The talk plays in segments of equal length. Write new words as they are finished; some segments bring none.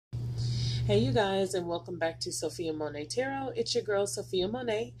Hey you guys, and welcome back to Sophiamonay Tarot. It's your girl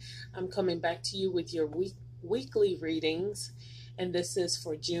Sophiamonay. I'm coming back to you with your weekly readings, and this is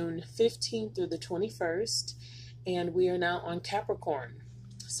for June 15th through the 21st, and we are now on Capricorn.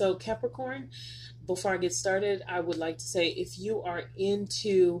 So Capricorn, before I get started, I would like to say if you are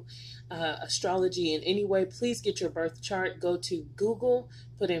into astrology in any way, please get your birth chart. Go to Google,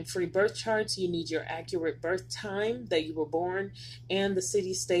 put in free birth charts. You need your accurate birth time that you were born and the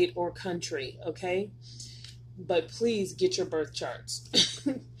city, state, or country, okay? But please get your birth charts.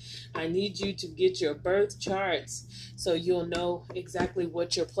 I need you to get your birth charts so you'll know exactly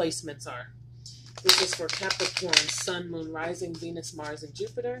what your placements are. This is for Capricorn, Sun, Moon, Rising, Venus, Mars, and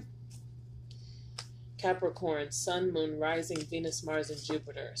Jupiter. Capricorn, Sun, Moon, Rising, Venus, Mars, and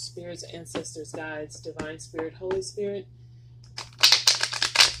Jupiter. Spirits, ancestors, guides, divine spirit, Holy Spirit,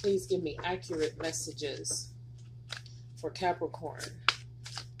 please give me accurate messages for Capricorn.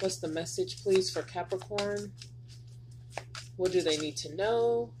 What's the message, please, for Capricorn? What do they need to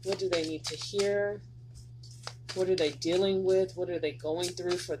know? What do they need to hear? What are they dealing with? What are they going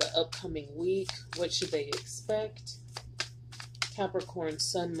through for the upcoming week? What should they expect? Capricorn,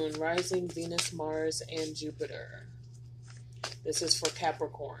 Sun, Moon, Rising, Venus, Mars, and Jupiter. This is for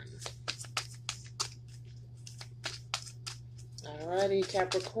Capricorn. Alrighty,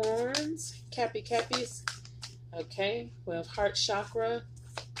 Capricorns. Cappies. Okay, we have heart chakra.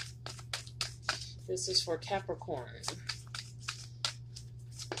 This is for Capricorn.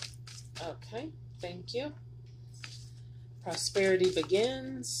 Okay, thank you. Prosperity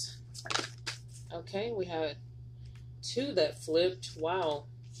begins. Okay, we have two that flipped. Wow.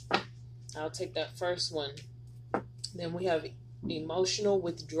 I'll take that first one. Then we have emotional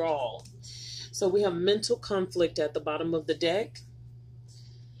withdrawal. So we have mental conflict at the bottom of the deck.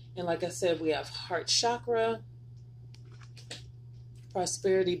 And like I said, we have heart chakra.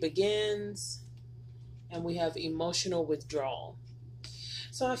 Prosperity begins. And we have emotional withdrawal.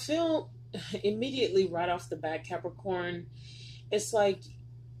 So I feel immediately right off the bat, Capricorn, it's like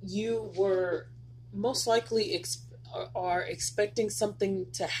you were most likely are expecting something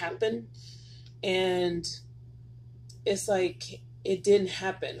to happen, and it's like it didn't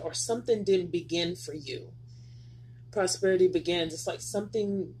happen, or something didn't begin for you. Prosperity begins. It's like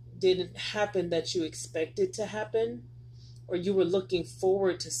something didn't happen that you expected to happen, or you were looking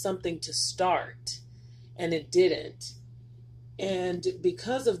forward to something to start and it didn't. And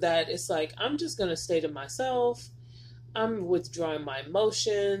because of that, it's like, I'm just going to stay to myself. I'm withdrawing my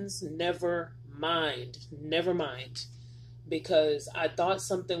emotions. Never mind, because I thought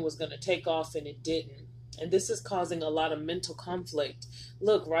something was going to take off and it didn't. And this is causing a lot of mental conflict.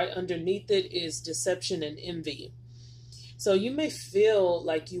 Look, right underneath it is deception and envy. So you may feel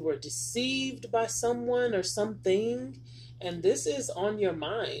like you were deceived by someone or something, and this is on your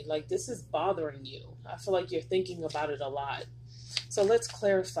mind. Like, this is bothering you. I feel like you're thinking about it a lot. So let's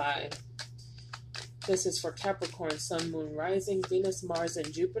clarify. This is for Capricorn, Sun, Moon, Rising, Venus, Mars,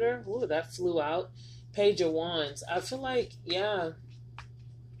 and Jupiter. Ooh, that flew out. Page of Wands. I feel like, yeah,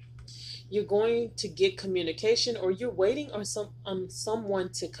 you're going to get communication, or you're waiting on someone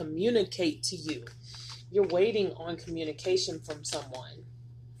to communicate to you. You're waiting on communication from someone.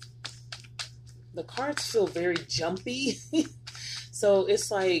 The cards feel very jumpy. So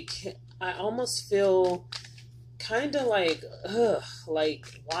it's like, I almost feel kind of like, ugh,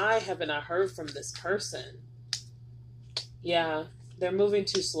 like, why haven't I heard from this person? Yeah, they're moving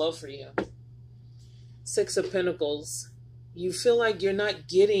too slow for you. Six of Pentacles. You feel like you're not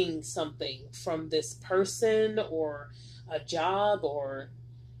getting something from this person, or a job, or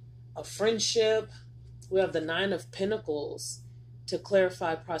a friendship. We have the Nine of Pentacles to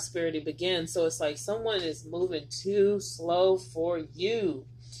clarify prosperity begins. So it's like someone is moving too slow for you,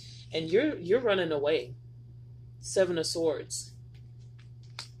 and you're running away. Seven of Swords.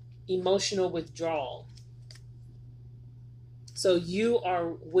 Emotional withdrawal. So you are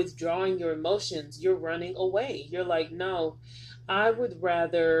withdrawing your emotions. You're running away. You're like, no, I would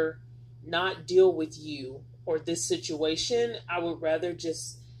rather not deal with you or this situation. I would rather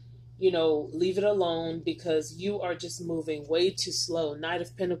just, leave it alone, because you are just moving way too slow. Knight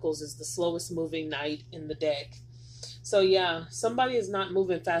of Pentacles is the slowest moving knight in the deck. So yeah, somebody is not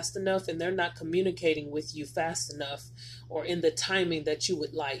moving fast enough, and they're not communicating with you fast enough, or in the timing that you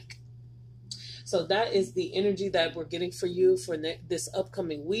would like. So that is the energy that we're getting for you for this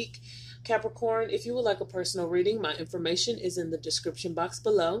upcoming week. Capricorn, if you would like a personal reading, my information is in the description box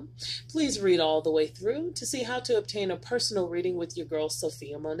below. Please read all the way through to see how to obtain a personal reading with your girl,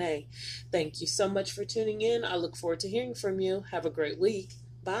 Sophiamonay. Thank you so much for tuning in. I look forward to hearing from you. Have a great week.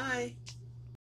 Bye.